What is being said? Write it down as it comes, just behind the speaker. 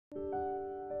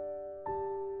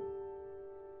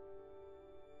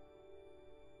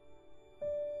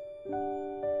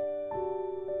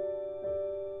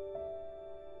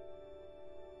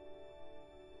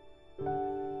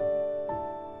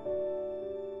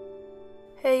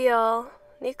Hey y'all,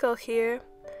 Nico here.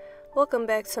 Welcome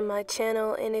back to my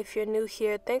channel, and if you're new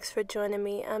here, thanks for joining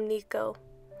me. I'm Nico.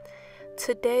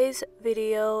 Today's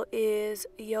video is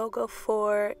yoga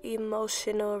for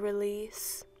emotional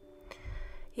release.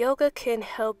 Yoga can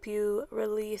help you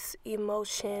release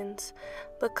emotions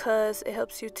because it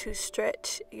helps you to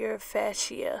stretch your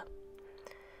fascia.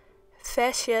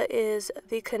 Fascia is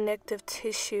the connective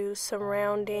tissue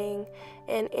surrounding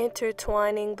and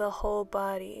intertwining the whole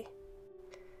body.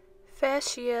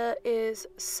 Fascia is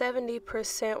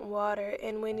 70% water,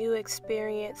 and when you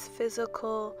experience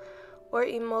physical or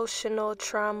emotional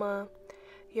trauma,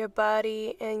 your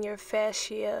body and your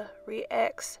fascia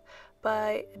reacts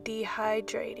by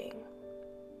dehydrating.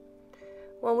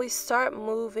 When we start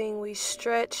moving, we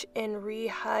stretch and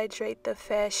rehydrate the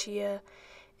fascia,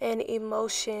 and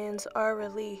emotions are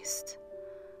released,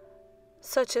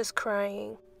 such as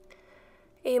crying.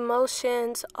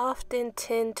 Emotions often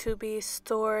tend to be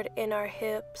stored in our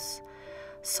hips.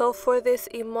 So for this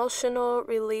emotional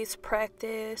release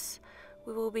practice,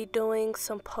 we will be doing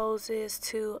some poses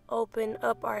to open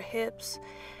up our hips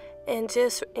and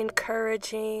just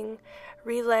encouraging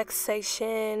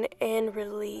relaxation and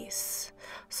release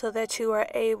so that you are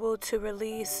able to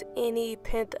release any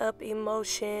pent-up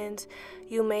emotions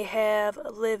you may have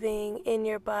living in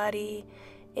your body,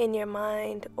 in your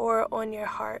mind, or on your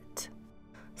heart.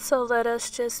 So let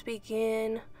us just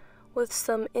begin with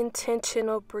some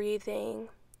intentional breathing.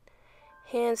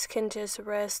 Hands can just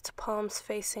rest, palms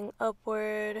facing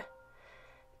upward.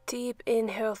 Deep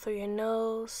inhale through your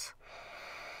nose.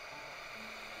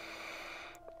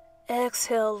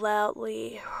 Exhale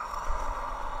loudly.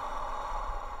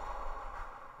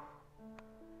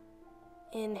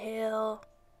 Inhale.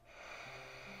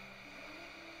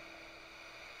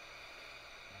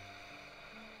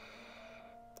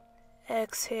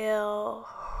 Exhale.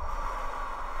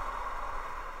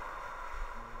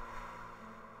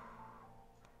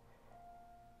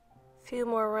 Few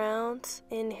more rounds.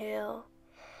 Inhale.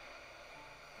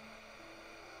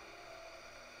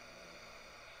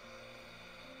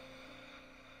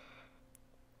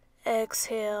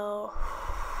 Exhale.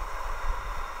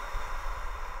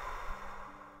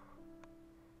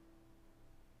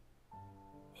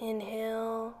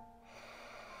 Inhale.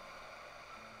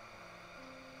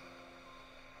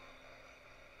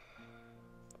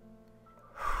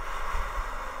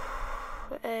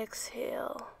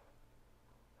 Exhale.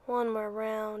 One more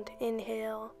round.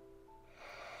 Inhale.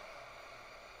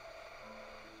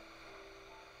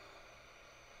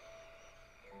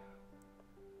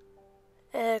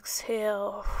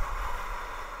 Exhale.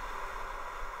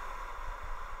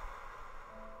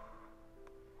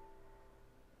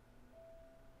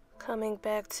 Coming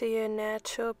back to your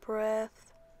natural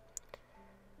breath.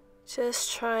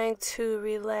 Just trying to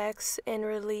relax and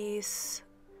release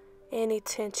any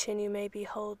tension you may be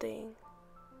holding.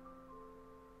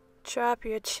 Drop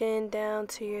your chin down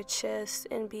to your chest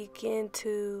and begin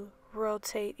to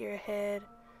rotate your head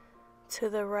to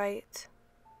the right.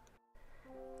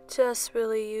 Just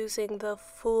really using the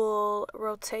full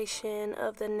rotation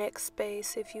of the neck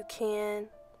space if you can.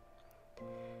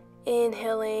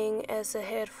 Inhaling as the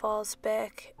head falls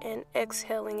back and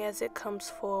exhaling as it comes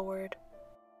forward.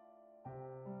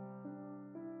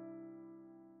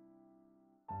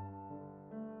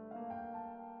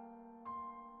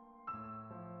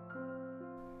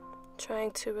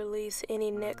 Trying to release any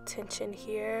neck tension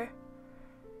here.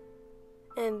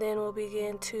 And then we'll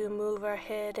begin to move our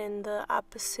head in the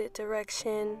opposite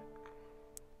direction.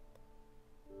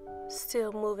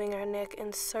 Still moving our neck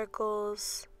in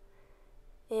circles.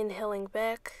 Inhaling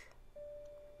back.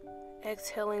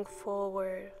 Exhaling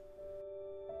forward.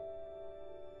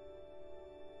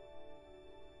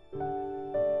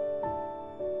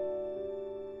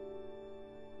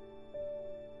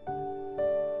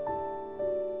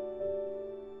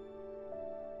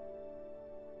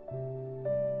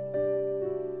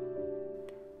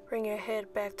 Bring your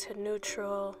head back to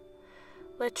neutral.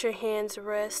 Let your hands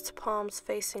rest, palms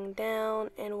facing down,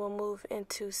 and we'll move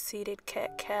into seated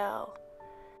cat-cow.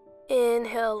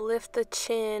 Inhale, lift the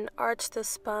chin, arch the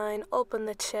spine, open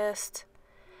the chest.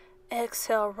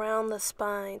 Exhale, round the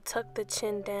spine, tuck the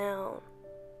chin down.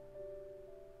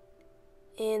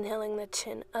 Inhaling the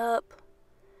chin up.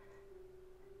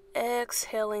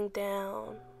 Exhaling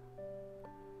down.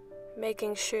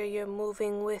 Making sure you're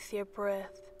moving with your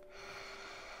breath.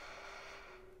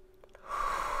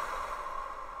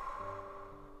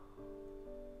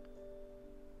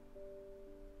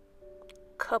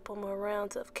 Couple more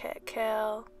rounds of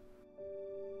cat-cow.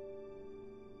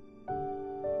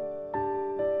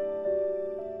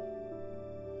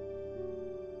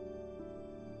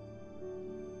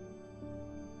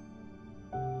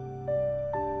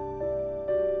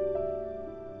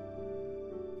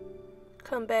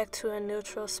 Come back to a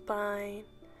neutral spine.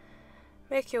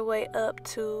 Make your way up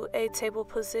to a table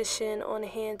position on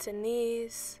hands and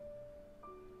knees.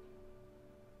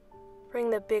 Bring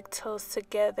the big toes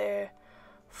together.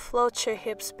 Float your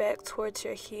hips back towards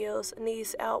your heels,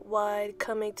 knees out wide,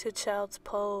 coming to child's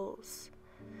pose.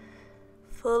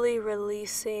 Fully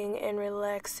releasing and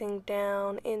relaxing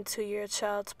down into your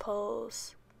child's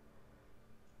pose.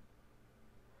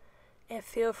 And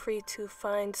feel free to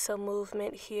find some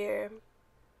movement here.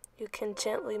 You can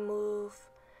gently move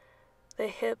the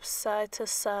hips side to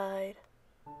side,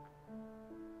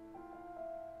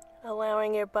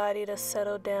 allowing your body to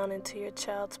settle down into your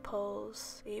child's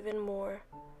pose even more.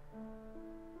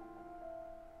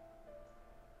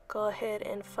 Go ahead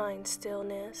and find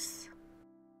stillness.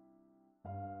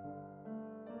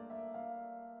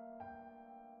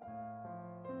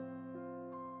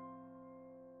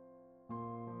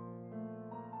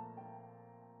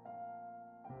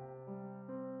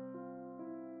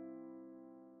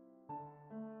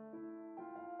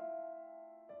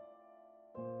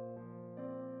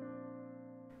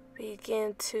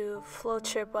 Begin to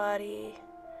float your body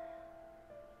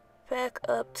back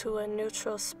up to a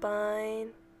neutral spine,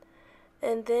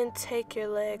 and then take your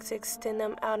legs, extend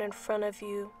them out in front of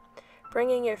you,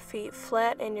 bringing your feet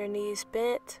flat and your knees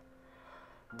bent,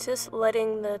 just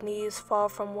letting the knees fall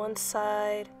from one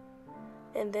side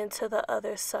and then to the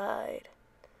other side.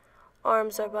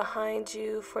 Arms are behind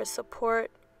you for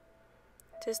support,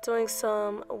 just doing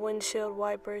some windshield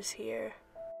wipers here.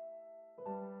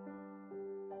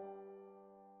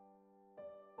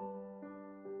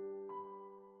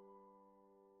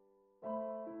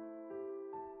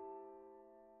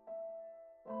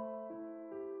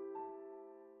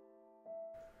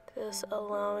 Just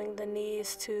allowing the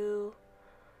knees to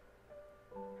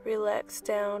relax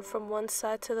down from one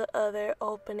side to the other,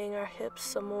 opening our hips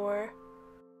some more.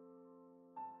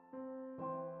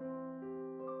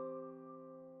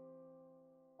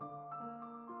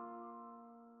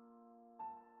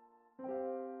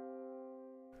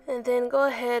 And then go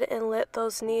ahead and let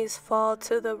those knees fall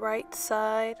to the right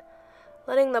side,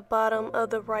 letting the bottom of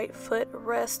the right foot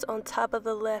rest on top of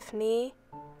the left knee.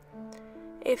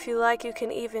 If you like, you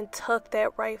can even tuck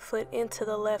that right foot into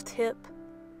the left hip.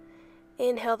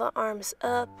 Inhale the arms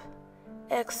up,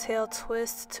 exhale,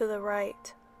 twist to the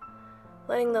right,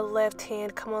 letting the left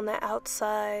hand come on the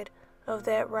outside of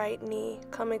that right knee,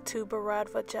 coming to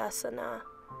Bharadvajasana.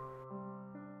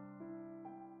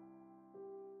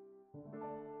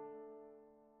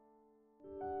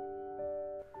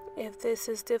 If this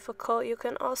is difficult, you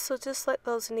can also just let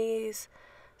those knees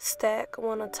stack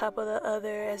one on top of the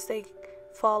other as they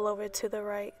fall over to the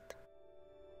right.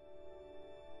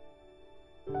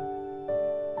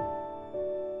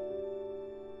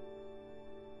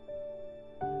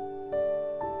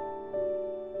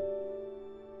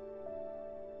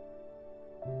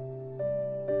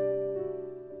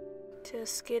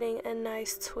 Just getting a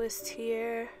nice twist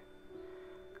here.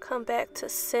 Come back to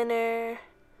center.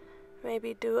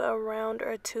 Maybe do a round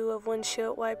or two of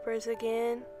windshield wipers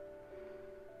again.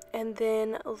 And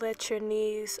then let your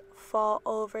knees fall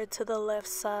over to the left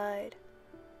side.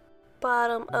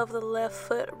 Bottom of the left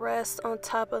foot rests on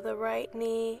top of the right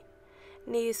knee.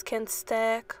 Knees can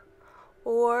stack,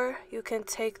 or you can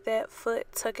take that foot,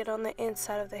 tuck it on the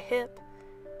inside of the hip.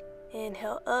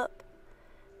 Inhale up.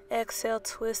 Exhale,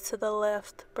 twist to the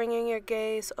left, bringing your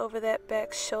gaze over that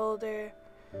back shoulder.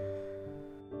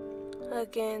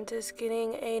 Again, just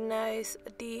getting a nice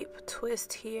deep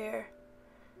twist here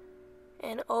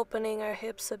and opening our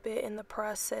hips a bit in the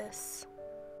process.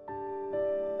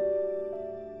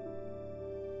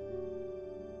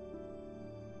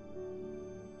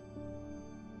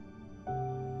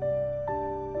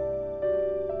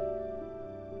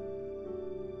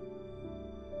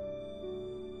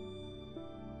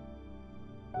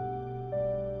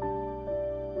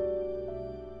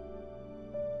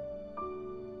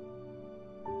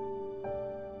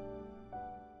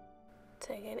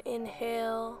 Take an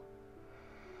inhale.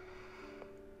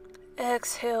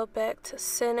 Exhale back to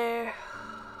center.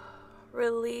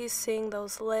 Releasing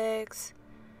those legs.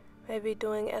 Maybe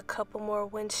doing a couple more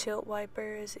windshield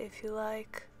wipers if you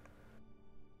like.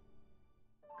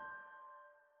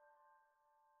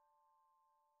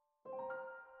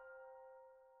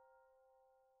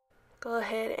 Go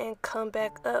ahead and come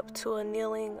back up to a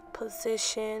kneeling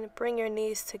position. Bring your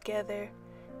knees together.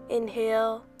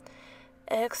 Inhale.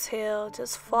 Exhale,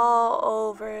 just fall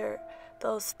over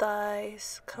those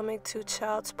thighs, coming to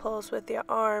child's pose with your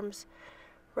arms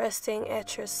resting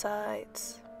at your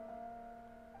sides.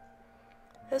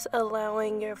 Just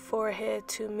allowing your forehead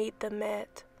to meet the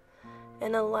mat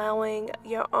and allowing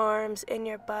your arms and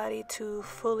your body to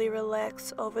fully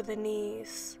relax over the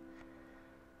knees,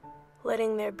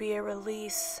 letting there be a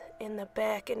release in the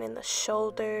back and in the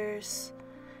shoulders,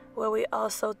 where we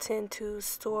also tend to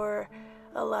store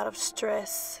a lot of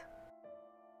stress.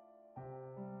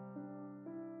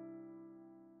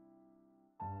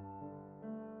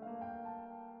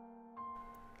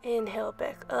 Inhale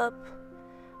back up,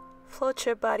 float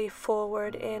your body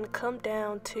forward and come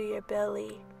down to your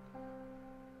belly.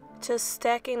 Just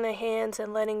stacking the hands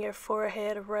and letting your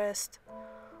forehead rest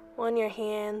on your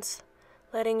hands,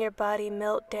 letting your body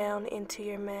melt down into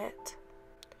your mat.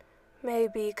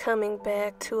 Maybe coming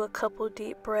back to a couple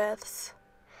deep breaths.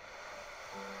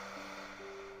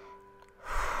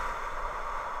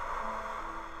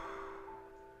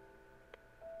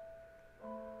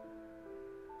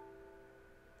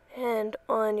 And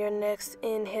on your next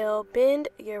inhale, bend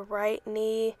your right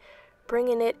knee,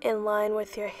 bringing it in line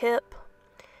with your hip.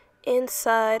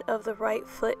 Inside of the right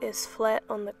foot is flat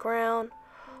on the ground.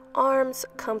 Arms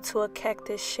come to a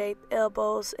cactus shape,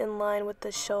 elbows in line with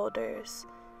the shoulders.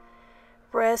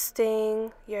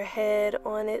 Resting your head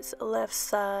on its left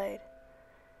side.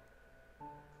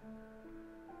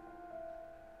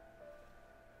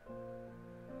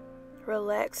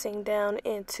 Relaxing down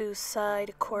into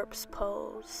side corpse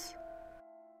pose.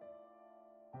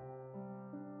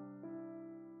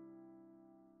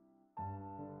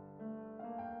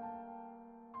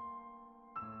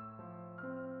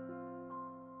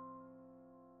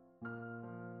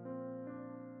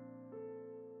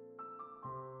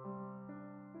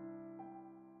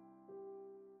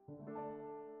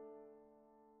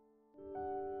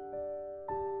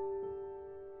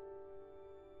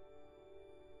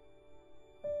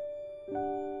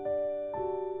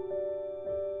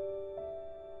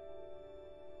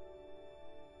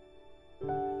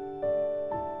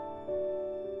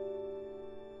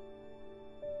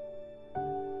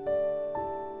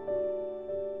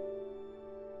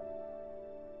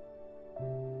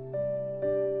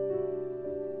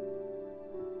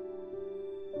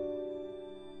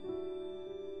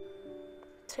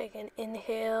 Take an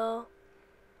inhale,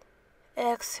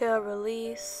 exhale,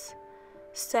 release,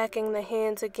 stacking the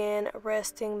hands again,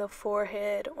 resting the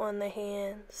forehead on the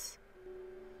hands.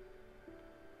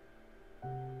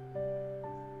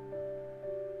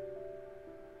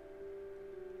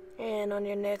 And on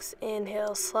your next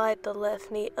inhale, slide the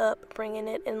left knee up, bringing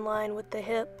it in line with the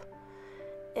hip.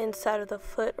 Inside of the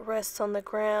foot rests on the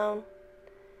ground.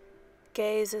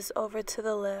 Gaze is over to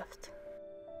the left.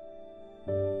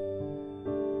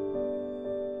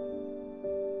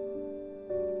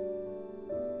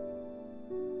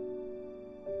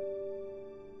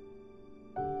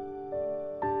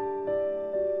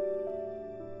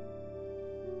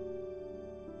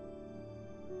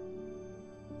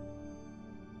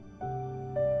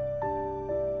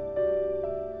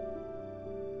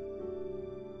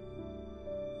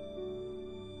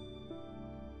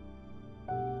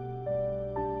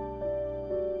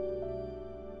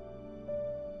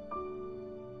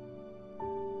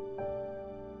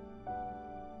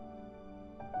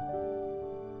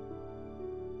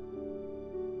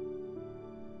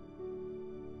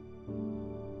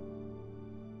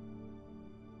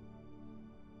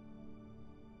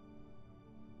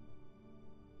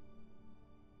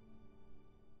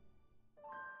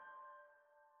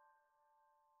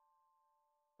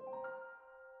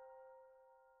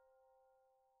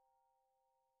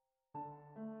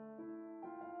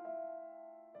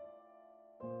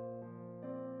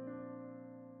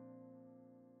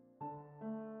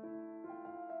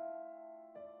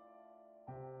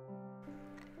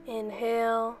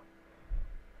 Inhale,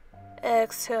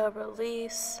 exhale,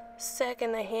 release,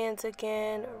 stacking the hands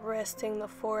again, resting the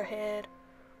forehead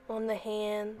on the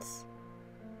hands.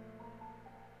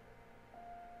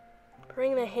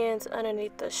 Bring the hands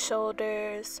underneath the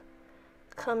shoulders,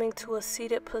 coming to a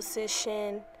seated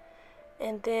position,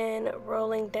 and then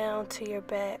rolling down to your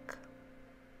back.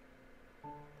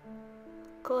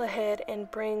 Go ahead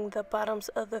and bring the bottoms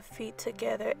of the feet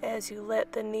together as you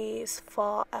let the knees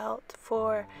fall out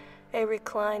for a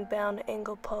reclined bound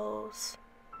angle pose.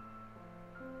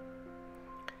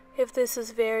 If this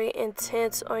is very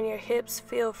intense on your hips,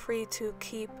 feel free to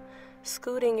keep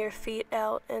scooting your feet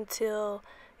out until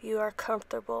you are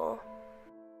comfortable.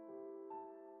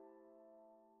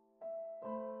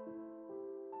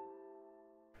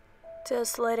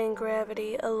 Just letting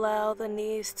gravity allow the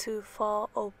knees to fall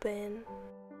open.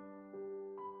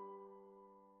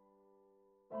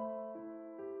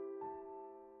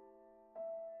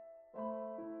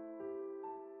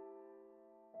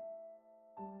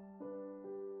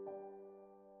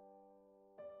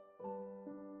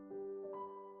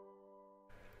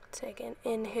 Take an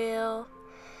inhale.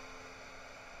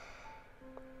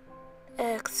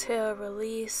 Exhale,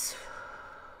 release.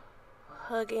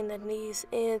 Hugging the knees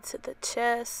into the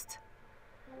chest.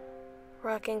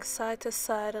 Rocking side to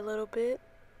side a little bit.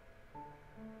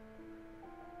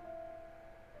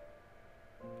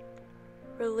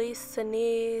 Release the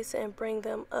knees and bring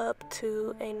them up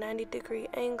to a 90-degree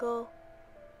angle.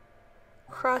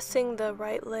 Crossing the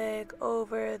right leg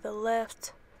over the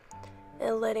left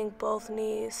and letting both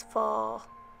knees fall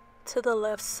to the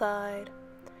left side.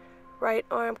 Right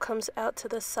arm comes out to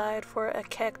the side for a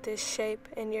cactus shape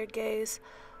and your gaze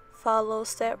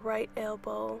follows that right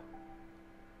elbow.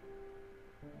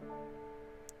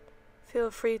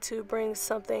 Feel free to bring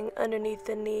something underneath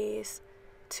the knees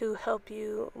to help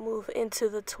you move into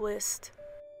the twist.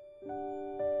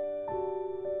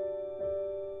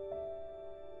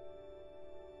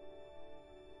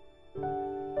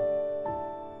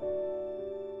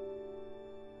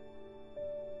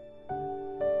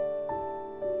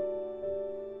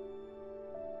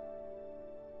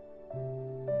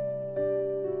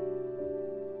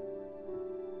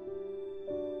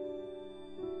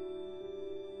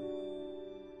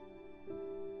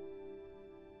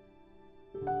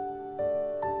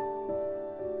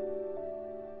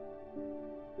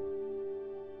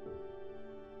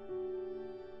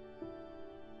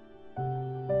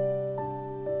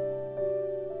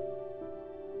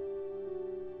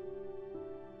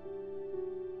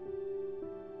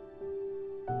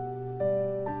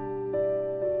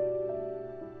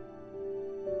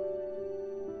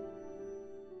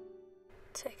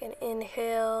 Take an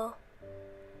inhale,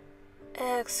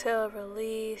 exhale,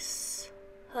 release,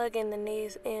 hugging the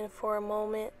knees in for a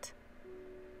moment,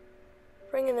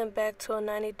 bringing them back to a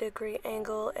 90-degree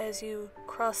angle as you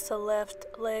cross the left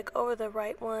leg over the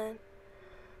right one.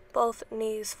 Both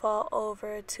knees fall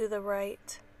over to the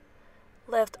right.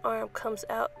 Left arm comes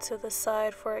out to the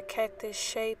side for a cactus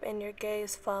shape and your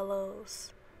gaze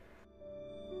follows.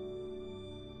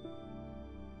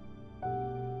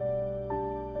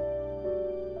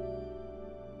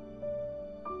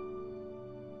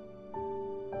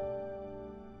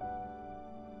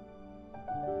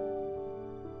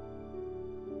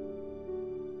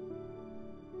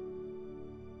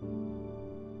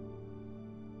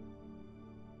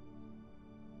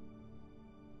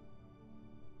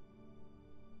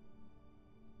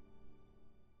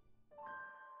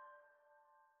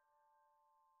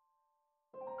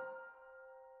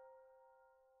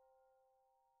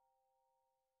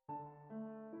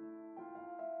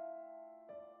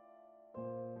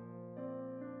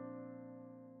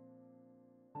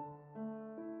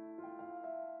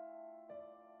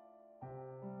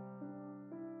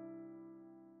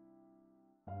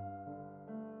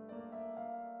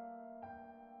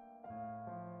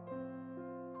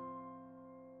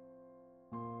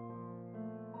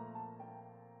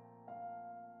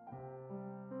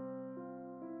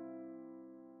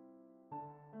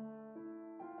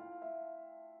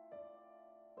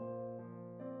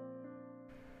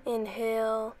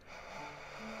 Inhale,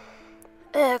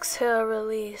 exhale,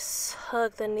 release.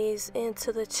 Hug the knees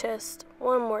into the chest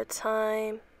one more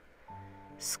time.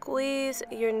 Squeeze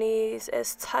your knees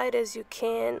as tight as you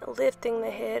can, lifting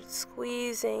the head,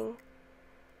 squeezing.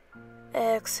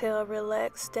 Exhale,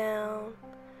 relax down,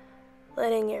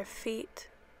 letting your feet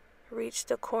reach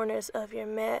the corners of your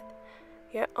mat.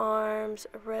 Your arms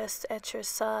rest at your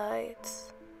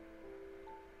sides.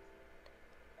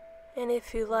 And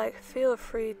if you like, feel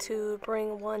free to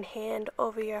bring one hand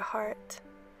over your heart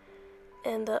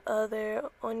and the other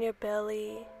on your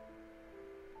belly.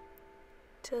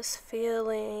 Just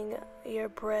feeling your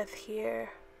breath here.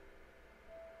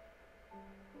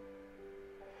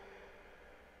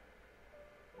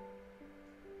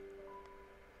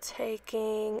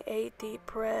 Taking a deep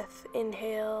breath,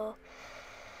 inhale.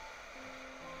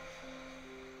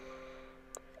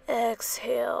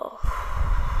 Exhale.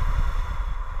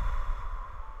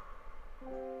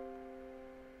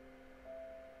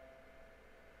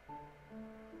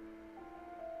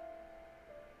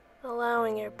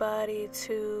 Allowing your body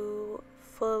to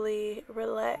fully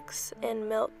relax and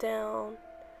melt down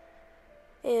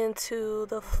into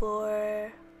the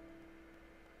floor.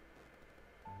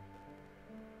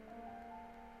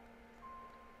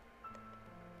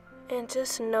 And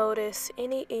just notice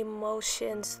any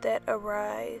emotions that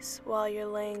arise while you're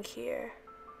laying here.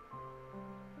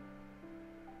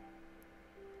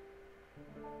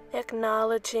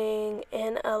 Acknowledging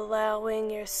and allowing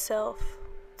yourself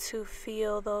to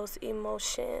feel those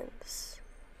emotions.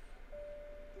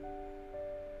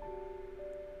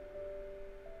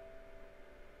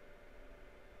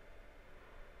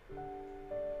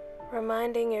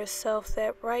 reminding yourself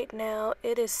that right now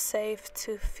it is safe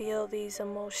to feel these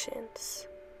emotions.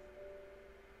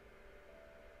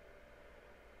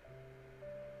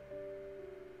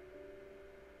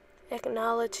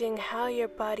 Acknowledging how your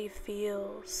body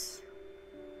feels.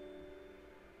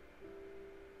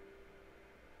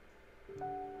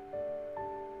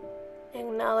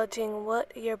 Acknowledging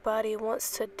what your body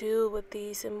wants to do with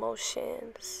these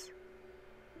emotions.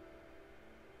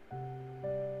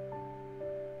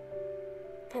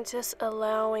 And just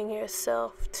allowing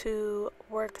yourself to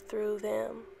work through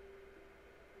them.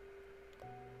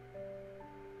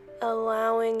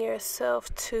 Allowing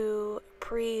yourself to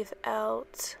breathe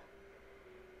out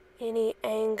any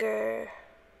anger,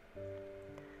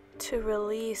 to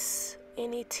release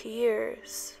any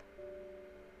tears.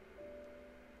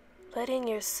 Letting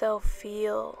yourself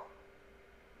feel.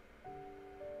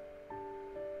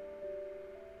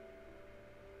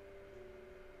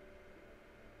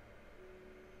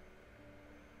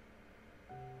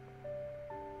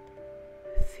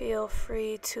 Feel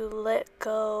free to let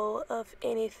go of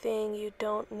anything you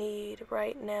don't need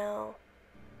right now.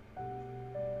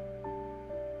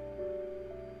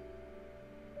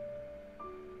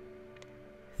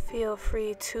 Feel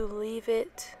free to leave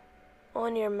it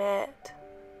on your mat.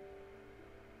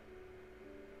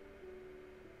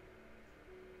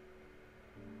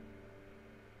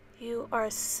 You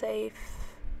are safe.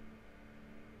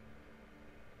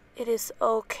 It is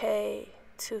okay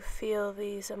to feel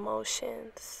these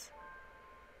emotions.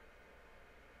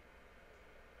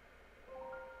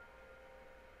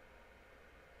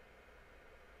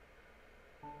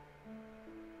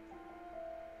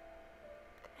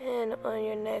 And on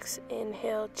your next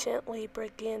inhale, gently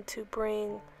begin to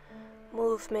bring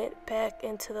movement back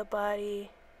into the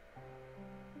body.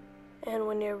 And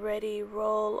when you're ready,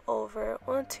 roll over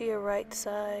onto your right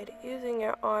side, using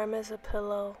your arm as a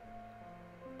pillow.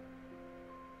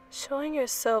 Showing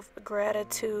yourself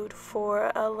gratitude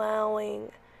for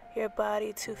allowing your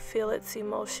body to feel its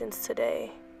emotions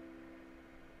today.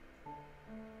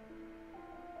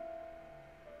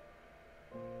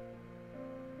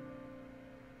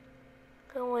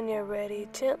 And when you're ready,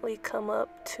 gently come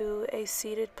up to a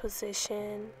seated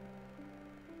position.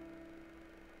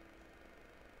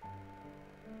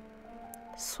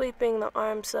 Sweeping the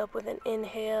arms up with an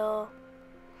inhale.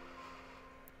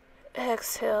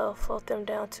 Exhale, float them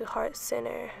down to heart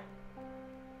center.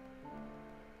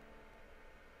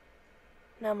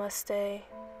 Namaste.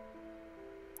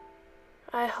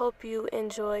 I hope you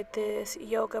enjoyed this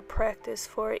yoga practice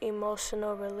for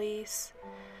emotional release.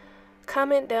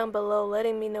 Comment down below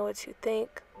letting me know what you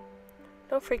think.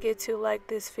 Don't forget to like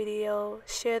this video,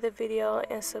 share the video,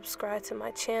 and subscribe to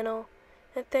my channel.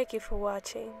 And thank you for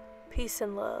watching. Peace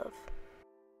and love.